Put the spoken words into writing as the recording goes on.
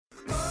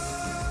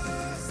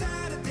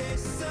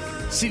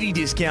City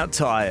Discount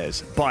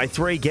Tyres. Buy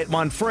 3, get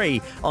 1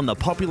 free on the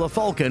popular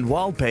Falcon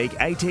Wildpeak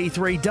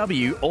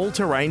AT3W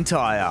all-terrain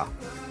tyre.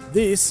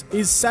 This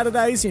is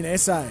Saturdays in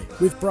SA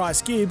with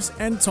Bryce Gibbs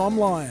and Tom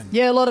Lyon.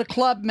 Yeah, a lot of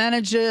club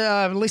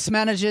list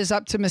managers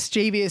up to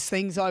mischievous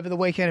things over the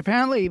weekend.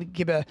 Apparently,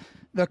 Gibba,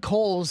 the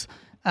calls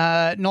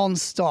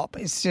non-stop.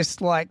 It's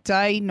just like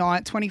day,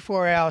 night,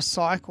 24-hour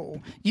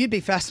cycle. You'd be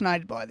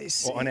fascinated by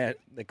this. Well, I know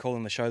they're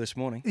calling the show this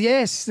morning.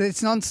 Yes,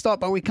 it's non-stop,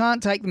 but we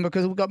can't take them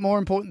because we've got more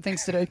important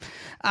things to do.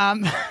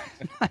 I'm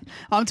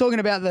talking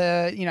about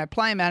the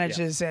player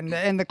managers and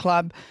the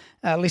club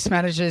list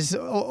managers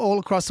all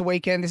across the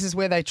weekend. This is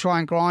where they try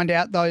and grind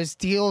out those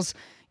deals,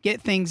 get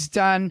things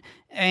done.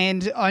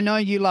 And I know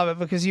you love it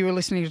because you were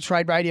listening to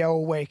Trade Radio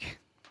all week.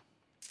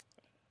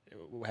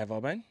 Have I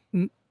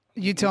been?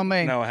 You tell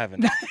me. No, I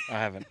haven't. I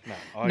haven't.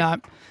 No.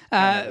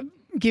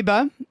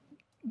 Gibba,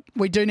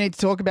 we do need to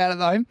talk about it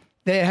though.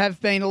 There have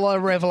been a lot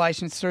of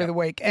revelations through the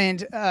week,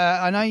 and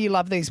I know you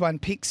love these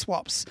pick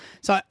swaps.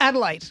 So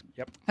Adelaide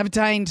have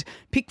obtained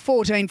pick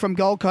 14 from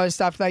Gold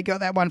Coast after they got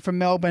that one from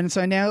Melbourne.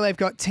 So now they've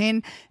got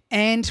 10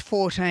 and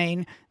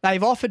 14.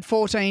 They've offered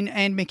 14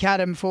 and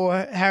McAdam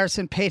for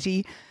Harrison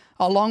Petty,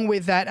 along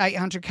with that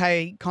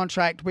 $800K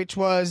contract, which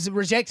was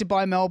rejected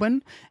by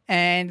Melbourne,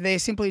 and they're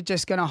simply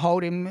just going to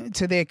hold him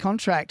to their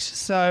contract.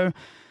 So,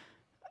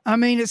 I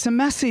mean, it's a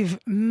massive,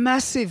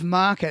 massive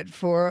market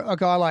for a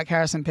guy like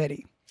Harrison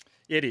Petty.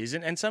 It is,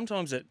 and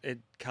sometimes it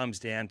comes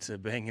down to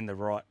being in the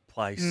right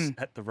place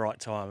at the right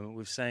time.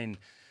 We've seen,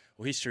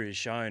 history has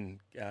shown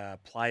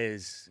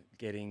players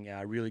getting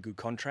really good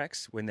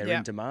contracts when they're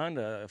in demand.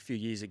 A few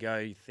years ago,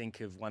 you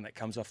think of one that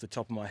comes off the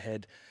top of my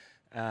head,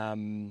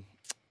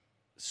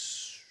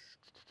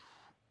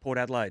 Port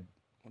Adelaide.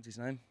 What's his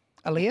name?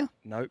 Aaliyah?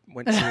 No,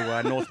 went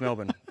to North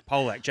Melbourne.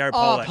 Jared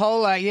Polak. Polak.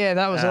 Polak, yeah,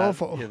 that was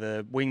awful. Yeah,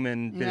 the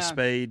wingman, bit of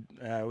speed.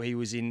 He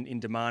was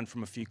in demand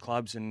from a few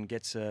clubs and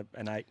gets an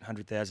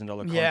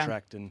 $800,000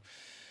 contract and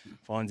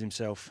finds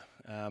himself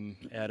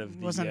out of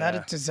the... Wasn't that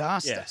a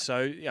disaster? Yeah,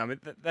 so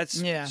that's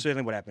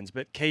certainly what happens.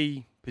 But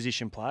key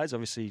position players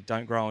obviously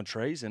don't grow on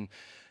trees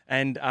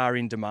and are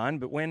in demand.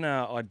 But when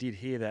I did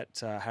hear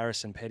that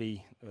Harrison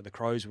Petty, the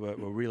Crows were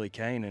really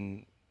keen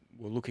and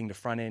were looking to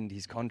front-end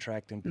his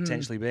contract and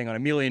potentially being on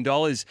 $1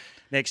 million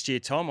next year,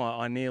 Tom,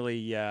 I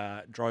nearly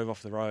drove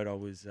off the road. I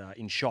was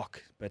in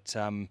shock. But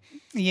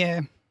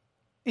yeah,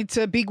 it's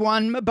a big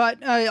one.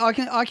 But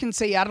I can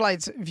see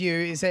Adelaide's view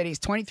is that he's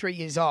 23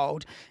 years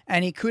old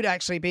and he could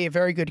actually be a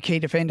very good key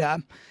defender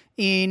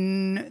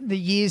in the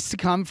years to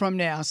come from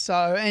now.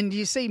 So, and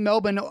you see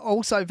Melbourne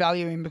also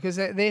value him because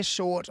they're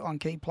short on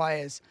key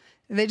players.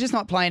 They're just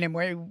not playing him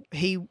where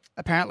he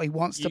apparently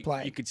wants to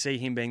play. You could see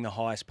him being the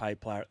highest paid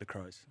player at the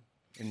Crows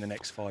in the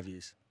next 5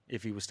 years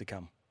if he was to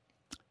come.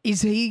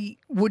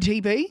 Would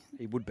he be?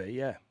 He would be,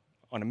 yeah.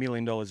 On $1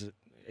 million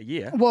a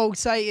year. Well,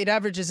 say it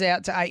averages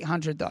out to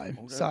 800 though.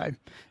 So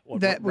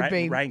that would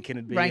be Rankin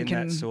would be in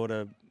that sort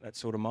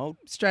of mould.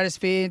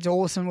 Stratosphere,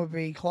 Dawson would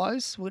be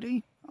close, would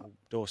he?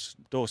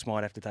 Dorse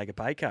might have to take a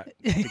pay cut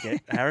to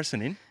get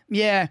Harrison in.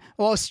 Yeah.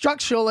 Well,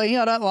 structurally,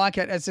 I don't like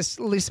it as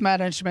a list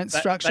management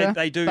structure.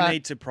 They do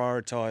need to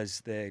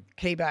prioritise their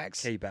key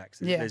backs.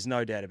 There's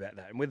no doubt about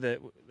that. And with the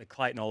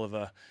Clayton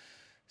Oliver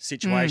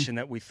situation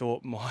that we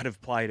thought might have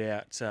played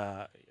out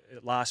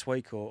last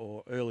week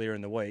or earlier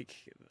in the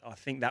week, I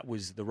think that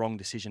was the wrong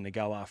decision to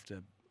go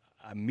after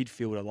a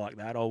midfielder like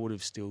that. I would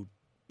have still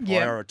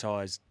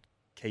prioritised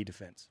key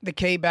defence. The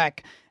key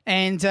back.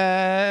 And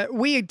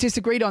we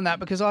disagreed on that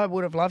because I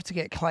would have loved to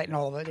get Clayton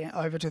Oliver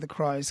over to the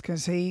Crows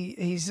because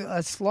he's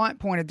a slight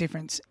point of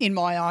difference in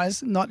my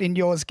eyes, not in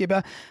yours,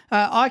 Gibba.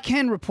 I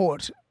can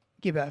report,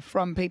 Gibba,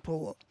 from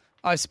people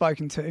I've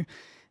spoken to,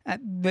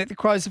 that the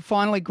Crows have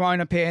finally grown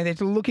a pair. They're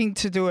looking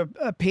to do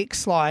a pick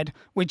slide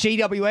with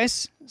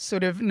GWS.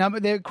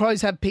 The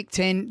Crows have pick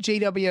 10,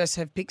 GWS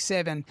have pick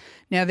 7.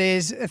 Now,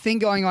 there's a thing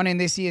going on in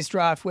this year's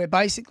draft where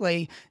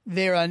basically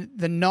there are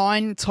the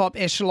 9 top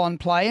echelon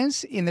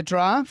players in the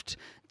draft.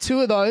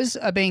 2 of those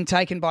are being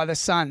taken by the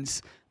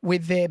Suns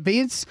with their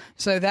bids,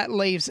 so that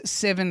leaves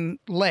 7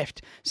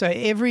 left. So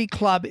every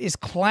club is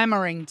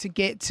clamouring to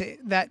get to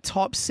that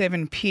top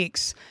 7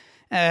 picks.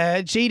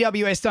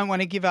 GWS don't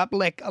want to give up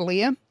Lek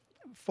Alir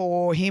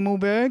for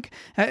Himmelberg.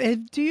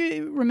 Do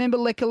you remember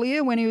Lek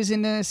Alir when he was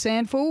in the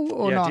Sandful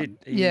or not? I did.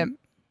 He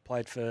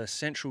played for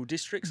Central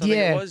Districts, I think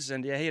it was,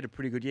 and he had a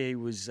pretty good year. He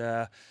was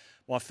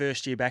my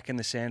first year back in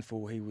the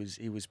Sandful. He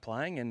was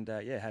playing and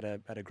had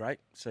a great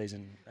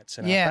season at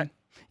centre halfback.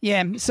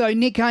 Yeah, so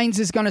Nick Haynes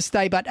is going to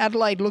stay, but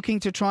Adelaide looking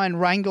to try and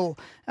wrangle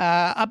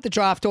up the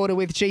draft order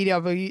with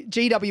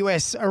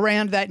GWS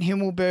around that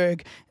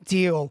Himmelberg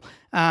deal.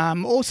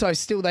 Also,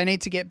 still, they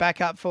need to get back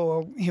up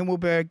for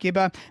Himmelberg,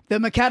 Gibba. The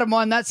McAdam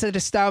one, that's at a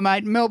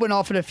stalemate. Melbourne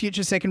offered a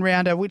future second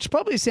rounder, which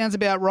probably sounds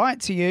about right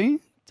to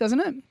you, doesn't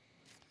it?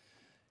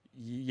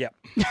 Yep.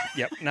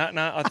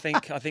 No, I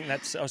think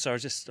that's... Oh, sorry,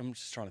 I'm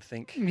just trying to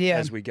think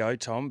as we go,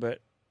 Tom. But,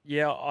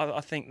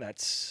 I think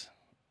that's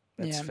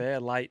fair.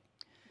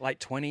 Late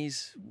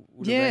 20s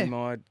would have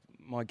been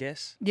my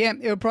guess. Yeah,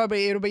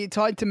 it'll be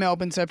tied to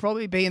Melbourne, so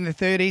probably be in the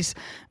 30s.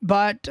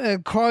 But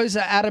Crows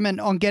are adamant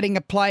on getting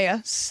a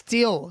player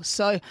still.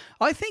 So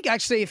I think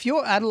actually if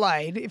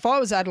I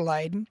was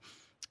Adelaide,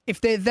 if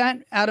they're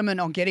that adamant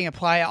on getting a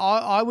player,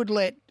 I would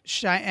let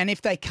Shane, and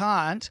if they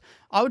can't,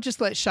 I would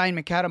just let Shane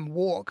McAdam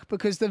walk,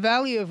 because the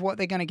value of what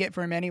they're going to get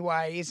for him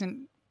anyway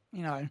isn't,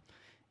 it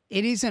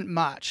isn't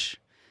much.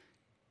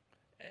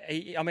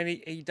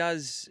 He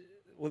does.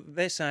 Well,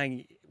 they're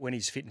saying when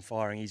he's fit and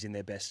firing, he's in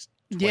their best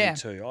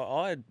 22.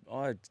 Yeah.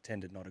 I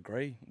tend to not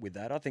agree with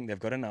that. I think they've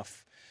got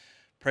enough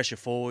pressure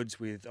forwards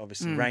with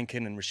obviously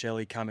Rankin and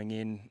Rochelle coming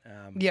in.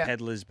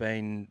 Pedler's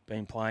been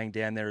playing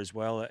down there as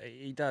well.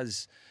 He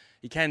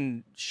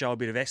can show a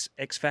bit of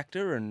X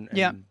factor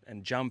and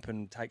jump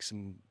and take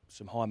some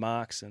high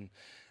marks and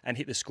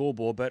hit the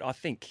scoreboard. But I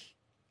think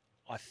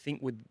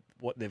with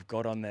what they've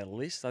got on their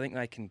list, I think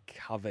they can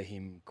cover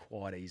him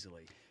quite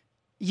easily.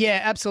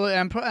 Yeah, absolutely,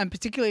 and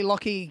particularly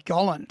Lockie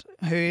Golland,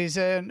 who's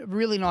a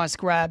really nice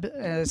grab,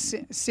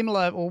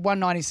 similar or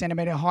 190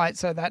 centimetre height,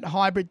 so that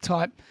hybrid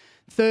type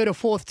third or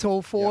fourth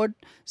tall forward.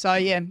 Yep. So,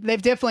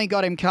 they've definitely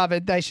got him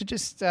covered. They should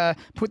just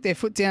put their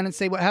foot down and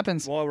see what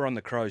happens. While we're on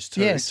the Crows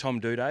too, yes.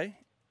 Tom Doedee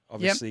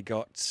obviously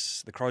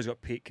the Crows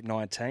got pick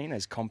 19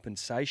 as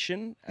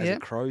compensation as a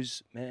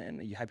Crows man.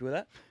 Are you happy with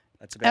that?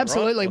 That's about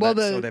absolutely. Right?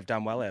 Well, they've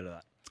done well out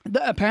of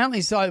that.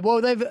 Apparently so.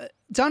 Well, they've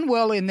done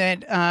well in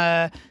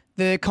that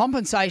the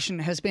compensation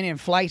has been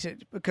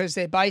inflated because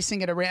they're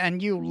basing it around,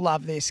 and you'll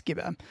love this,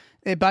 Gibba,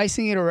 they're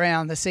basing it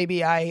around the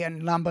CBA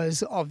and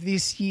numbers of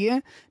this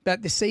year,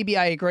 but the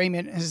CBA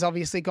agreement has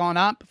obviously gone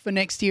up for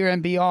next year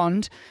and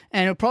beyond,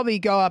 and it'll probably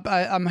go up,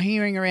 I'm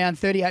hearing, around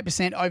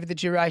 38% over the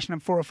duration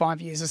of 4 or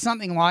 5 years or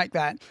something like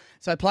that.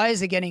 So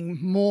players are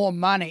getting more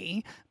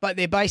money, but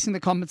they're basing the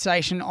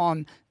compensation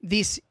on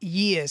this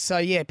year.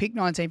 So, pick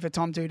 19 for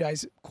Tom Doedee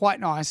is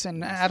quite nice,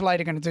 and Adelaide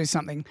are going to do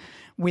something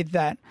with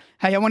that.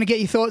 Hey, I want to get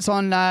your thoughts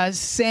on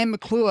Sam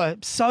McClure.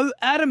 So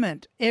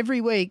adamant every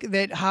week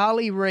that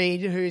Harley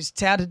Reid, who's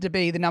touted to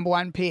be the number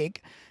 1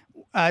 pick,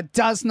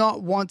 does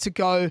not want to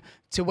go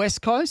to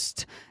West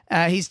Coast.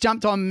 He's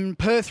jumped on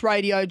Perth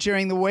radio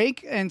during the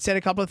week and said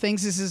a couple of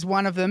things. This is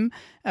one of them,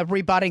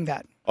 rebutting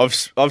that. I've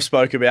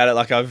spoke about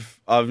it.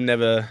 I've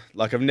never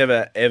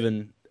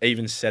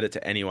even said it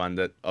to anyone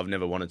that I've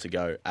never wanted to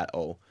go at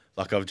all.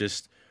 I've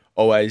just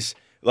always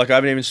I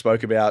haven't even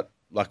spoke about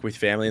with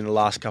family in the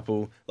last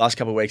couple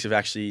of weeks. I've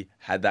actually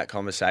had that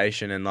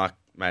conversation and mate,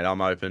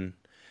 I'm open.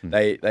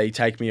 They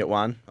take me at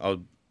 1,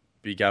 I'll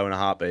be going a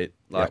heartbeat.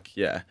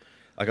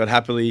 I'd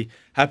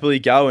happily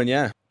go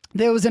and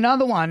There was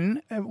another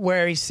one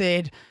where he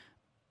said,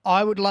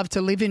 I would love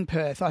to live in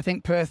Perth. I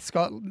think Perth's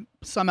got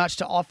so much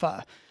to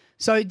offer.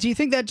 So do you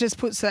think that just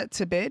puts that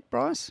to bed,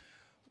 Bryce?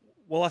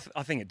 Well,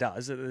 I think it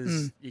does.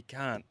 You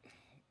can't.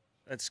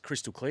 That's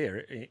crystal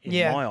clear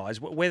in my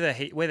eyes. Whether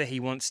he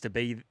wants to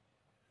be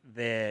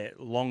there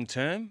long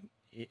term,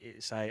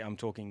 say I'm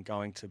talking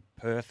going to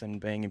Perth and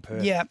being in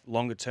Perth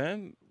longer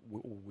term,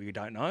 we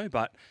don't know.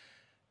 But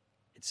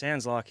it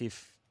sounds like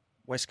if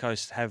West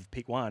Coast have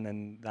pick 1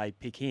 and they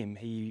pick him,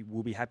 he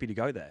will be happy to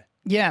go there.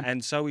 Yeah,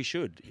 and so he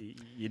should.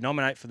 You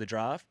nominate for the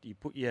draft. You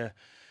put your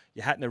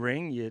hat in the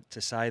ring.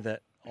 To say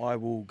that I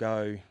will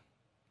go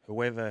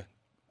whoever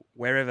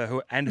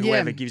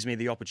gives me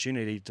the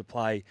opportunity to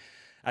play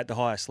at the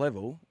highest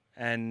level.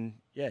 And,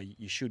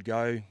 you should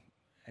go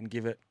and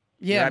give it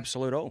your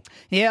absolute all.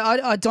 Yeah,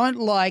 I don't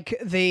like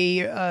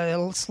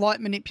the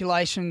slight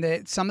manipulation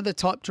that some of the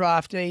top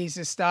draftees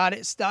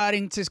are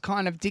starting to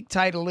kind of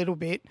dictate a little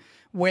bit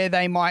where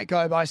they might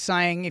go by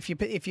saying, if you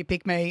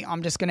pick me,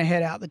 I'm just going to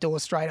head out the door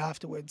straight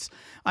afterwards.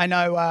 I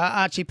know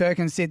Archie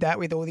Perkins did that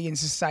with all the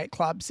interstate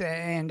clubs,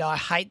 and I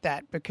hate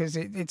that because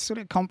it sort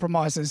of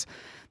compromises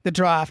the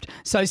draft.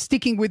 So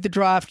sticking with the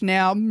draft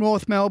now,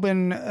 North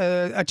Melbourne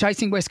are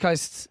chasing West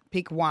Coast's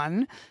pick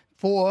 1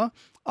 for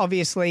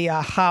obviously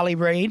Harley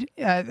Reid.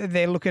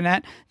 They're looking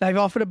at. They've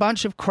offered a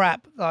bunch of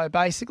crap, though,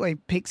 basically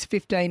picks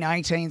 15,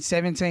 18,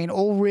 17,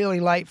 all really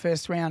late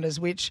first rounders,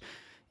 which,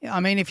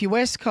 if you're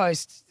West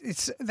Coast,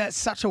 that's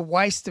such a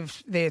waste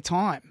of their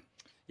time.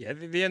 Yeah,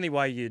 the only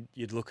way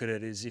you'd look at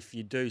it is if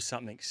you do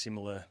something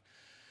similar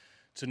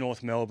to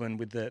North Melbourne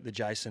with the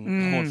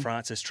Jason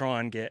Horne-Francis, try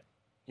and get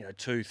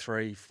 2,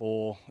 3,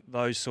 4,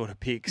 those sort of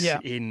picks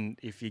in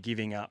if you're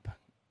giving up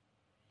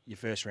your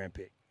first round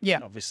pick.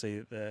 Yeah,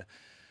 obviously the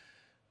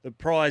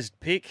prized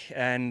pick,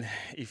 and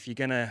if you're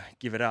going to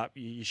give it up,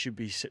 you should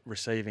be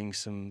receiving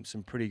some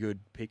pretty good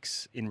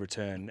picks in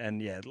return.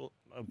 And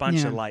a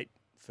bunch of late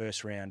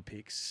first round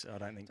picks, I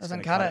don't think it's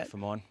going to cut it for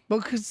mine.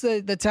 Because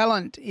the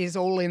talent is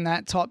all in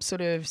that top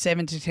sort of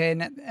 7 to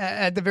 10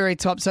 at the very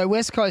top. So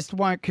West Coast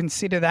won't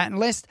consider that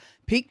unless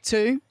pick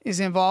 2 is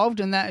involved,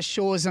 and that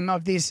assures them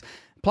of this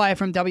player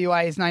from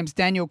WA. His name's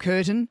Daniel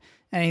Curtin,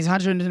 and he's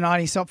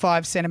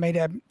 195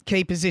 centimetre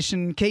key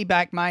position, key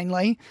back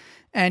mainly.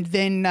 And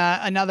then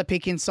another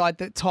pick inside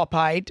the top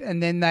 8,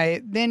 and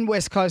then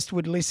West Coast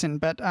would listen.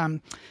 But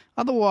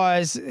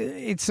otherwise,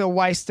 it's a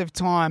waste of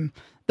time.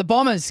 The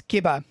Bombers,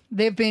 Gibba,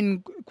 they've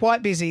been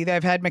quite busy.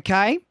 They've had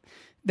McKay,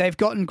 They've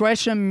gotten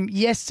Gresham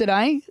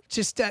yesterday,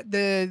 just at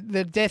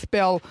the death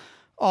bell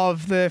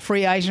of the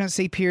free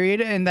agency period,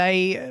 and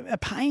they are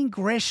paying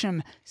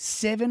Gresham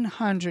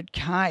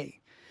 $700K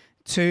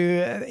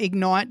to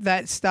ignite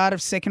that start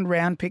of second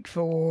round pick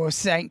for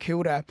St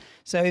Kilda.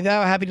 So they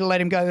were happy to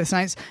let him go to the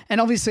Saints. And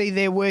obviously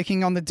they're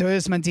working on the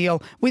Dersma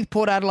deal with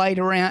Port Adelaide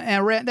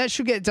around that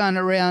should get done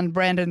around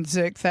Brandon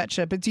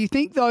Zerk-Thatcher. But do you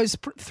think those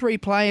three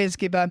players,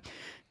 Gibba,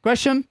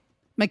 Gresham,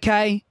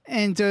 McKay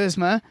and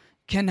Dersma,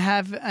 can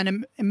have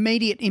an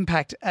immediate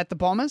impact at the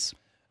Bombers?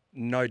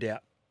 No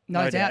doubt.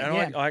 No doubt, And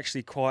yeah. I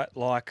actually quite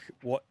like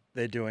what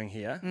they're doing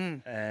here.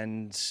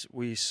 And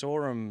we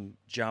saw them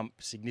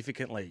jump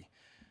significantly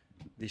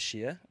this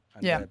year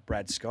under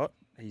Brad Scott.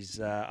 I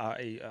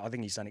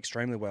think he's done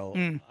extremely well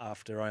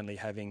after only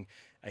having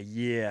a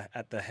year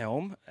at the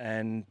helm.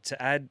 And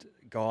to add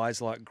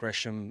guys like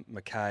Gresham,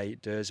 McKay,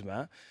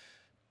 Dersma,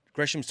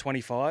 Gresham's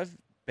 25,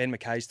 Ben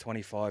McKay's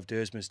 25,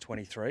 Dersma's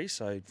 23.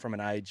 So from an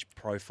age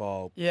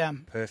profile,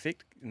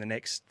 perfect. In the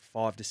next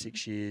 5 to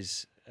 6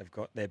 years, have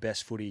got their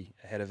best footy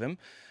ahead of them.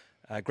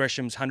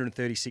 Gresham's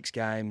 136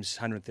 games,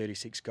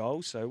 136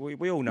 goals. So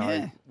we all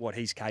know what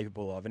he's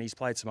capable of, and he's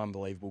played some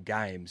unbelievable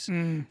games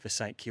for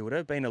St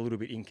Kilda. Been a little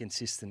bit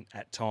inconsistent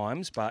at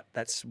times, but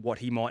that's what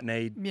he might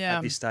need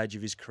at this stage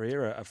of his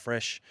career, a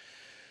fresh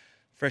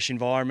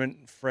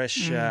environment,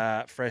 fresh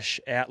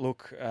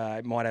outlook.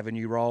 Might have a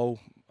new role.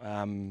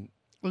 A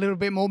little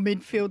bit more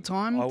midfield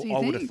time, do you think? I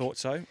would have thought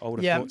so.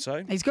 Thought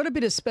so. He's got a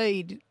bit of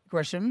speed,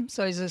 Gresham,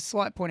 so he's a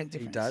slight point of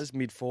difference. He does,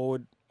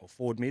 mid-forward or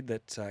forward-mid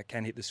that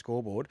can hit the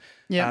scoreboard.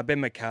 Yeah.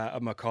 Ben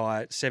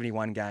Mackay,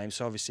 71 games,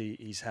 so obviously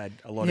he's had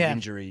a lot of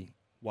injury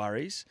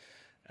worries.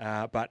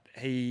 But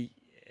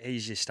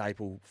he's your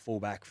staple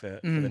fullback for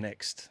the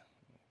next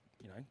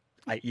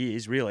 8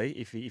 years, really,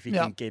 if he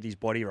can get his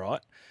body right.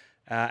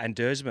 And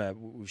Dersma,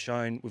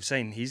 we've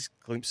seen his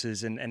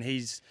glimpses, and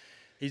he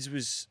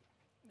was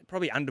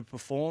probably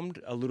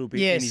underperformed a little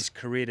bit in his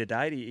career to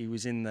date. He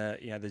was in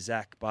the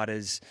Zach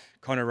Butters,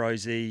 Connor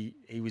Rozee.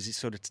 He was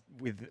sort of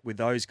with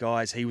those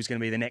guys. He was going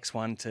to be the next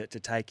one to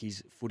take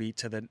his footy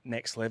to the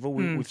next level.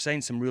 We've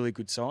seen some really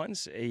good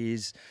signs. He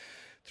is,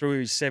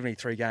 through his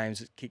 73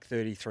 games, kicked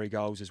 33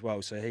 goals as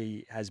well. So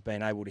he has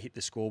been able to hit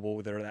the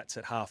scoreboard, whether that's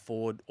at half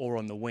forward or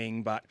on the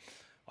wing. But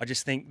I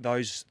just think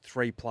those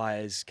three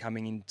players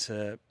coming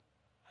into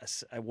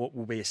what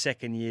will be a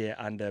second year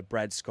under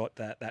Brad Scott,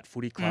 that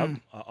footy club,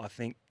 I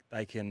think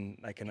they can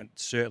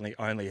certainly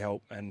only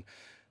help, and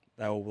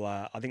they'll.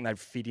 I think they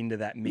fit into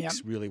that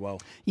mix really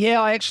well. Yeah,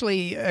 I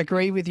actually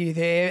agree with you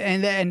there.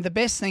 And the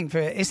best thing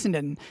for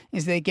Essendon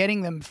is they're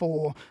getting them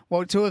two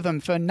of them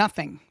for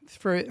nothing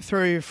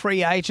through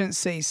free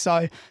agency.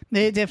 So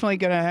they're definitely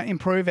going to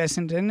improve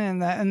Essendon,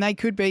 and they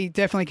could be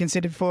definitely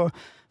considered for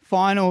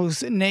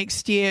finals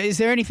next year. Is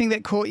there anything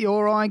that caught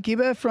your eye,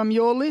 Gibba, from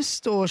your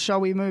list, or shall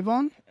we move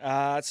on?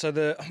 So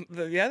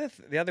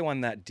the other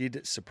one that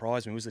did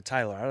surprise me was the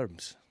Taylor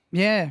Adams.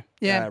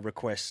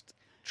 Request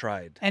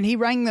trade. And he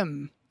rang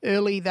them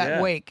early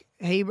that week.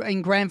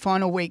 In grand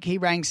final week, he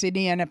rang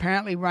Sydney, and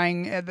apparently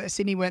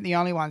Sydney weren't the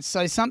only ones.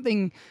 So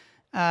something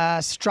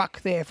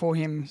struck there for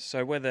him. So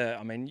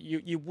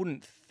you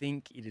wouldn't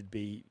think it'd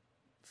be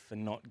for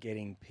not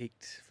getting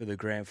picked for the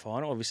grand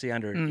final, obviously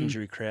under an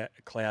injury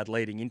cloud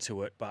leading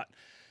into it, but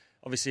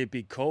obviously a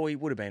big call. He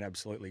would have been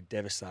absolutely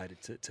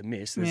devastated to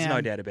miss. There's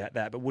no doubt about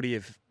that. But would he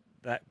have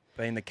that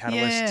been the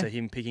catalyst to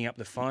him picking up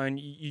the phone?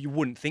 You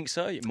wouldn't think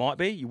so. It might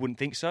be. You wouldn't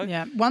think so.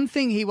 Yeah. One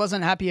thing he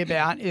wasn't happy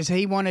about is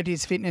he wanted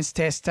his fitness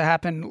test to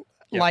happen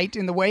late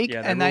in the week,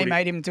 and they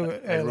made him do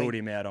it early. They ruled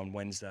him out on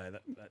Wednesday.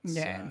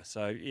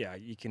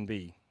 You can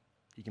be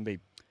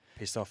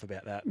pissed off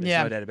about that.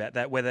 There's no doubt about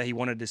that. Whether he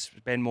wanted to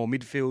spend more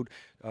midfield,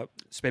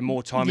 spend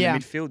more time in the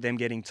midfield, them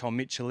getting Tom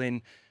Mitchell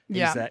in.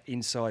 He's that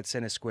inside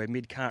centre square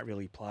mid, can't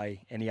really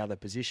play any other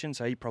position.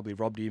 So he probably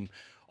robbed him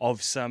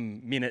of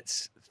some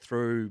minutes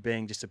through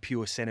being just a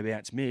pure centre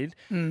bounce mid.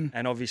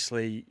 And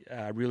obviously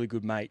really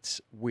good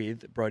mates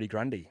with Brodie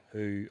Grundy,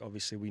 who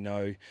obviously we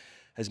know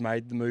has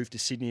made the move to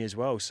Sydney as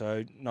well.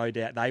 So no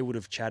doubt they would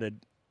have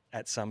chatted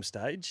at some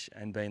stage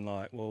and been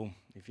like, well,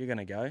 if you're going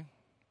to go,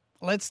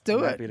 let's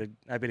do it.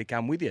 Happy to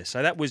come with you.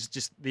 So that was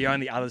just the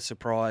only other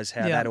surprise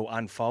how that all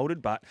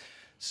unfolded, but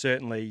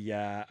certainly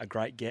a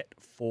great get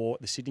for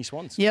the Sydney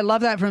Swans. Yeah,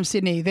 love that from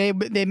Sydney. They're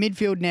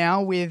midfield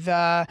now with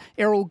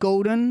Errol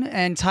Goulden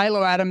and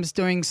Taylor Adams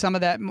doing some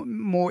of that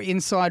more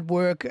inside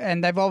work,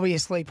 and they've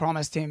obviously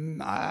promised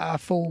him a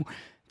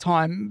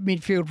full-time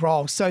midfield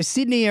role. So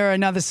Sydney are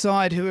another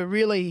side who are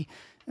really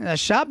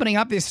sharpening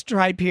up this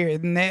trade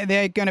period, and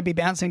they're going to be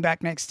bouncing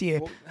back next year,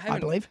 I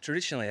believe.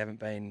 Traditionally haven't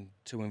been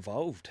too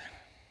involved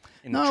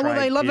in the trade well,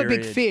 they love period.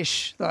 a big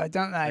fish, though,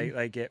 don't they?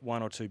 They get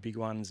one or two big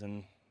ones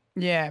and...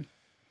 Yeah.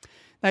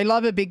 They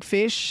love a big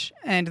fish,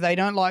 and they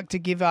don't like to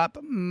give up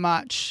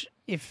much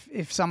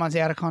if someone's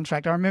out of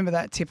contract. I remember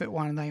that Tippett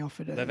one they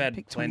offered. They've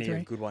had plenty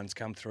of good ones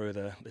come through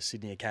the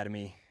Sydney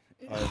Academy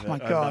over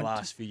the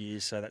last few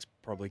years, so that's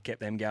probably kept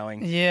them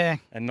going. Yeah.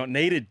 And not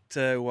needed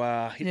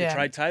to hit the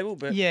trade table.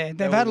 But they've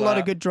had a lot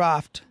of good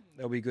draft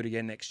they'll be good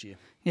again next year.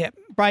 Yeah,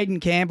 Braden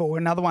Campbell,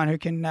 another one who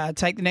can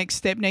take the next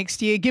step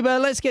next year. Gibba,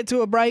 let's get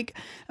to a break.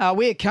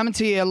 We're coming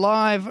to you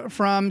live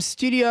from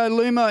Studio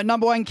Lumo at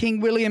number 1 King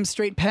William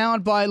Street,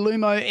 powered by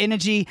Lumo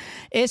Energy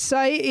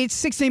SA. It's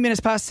 16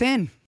 minutes past 10.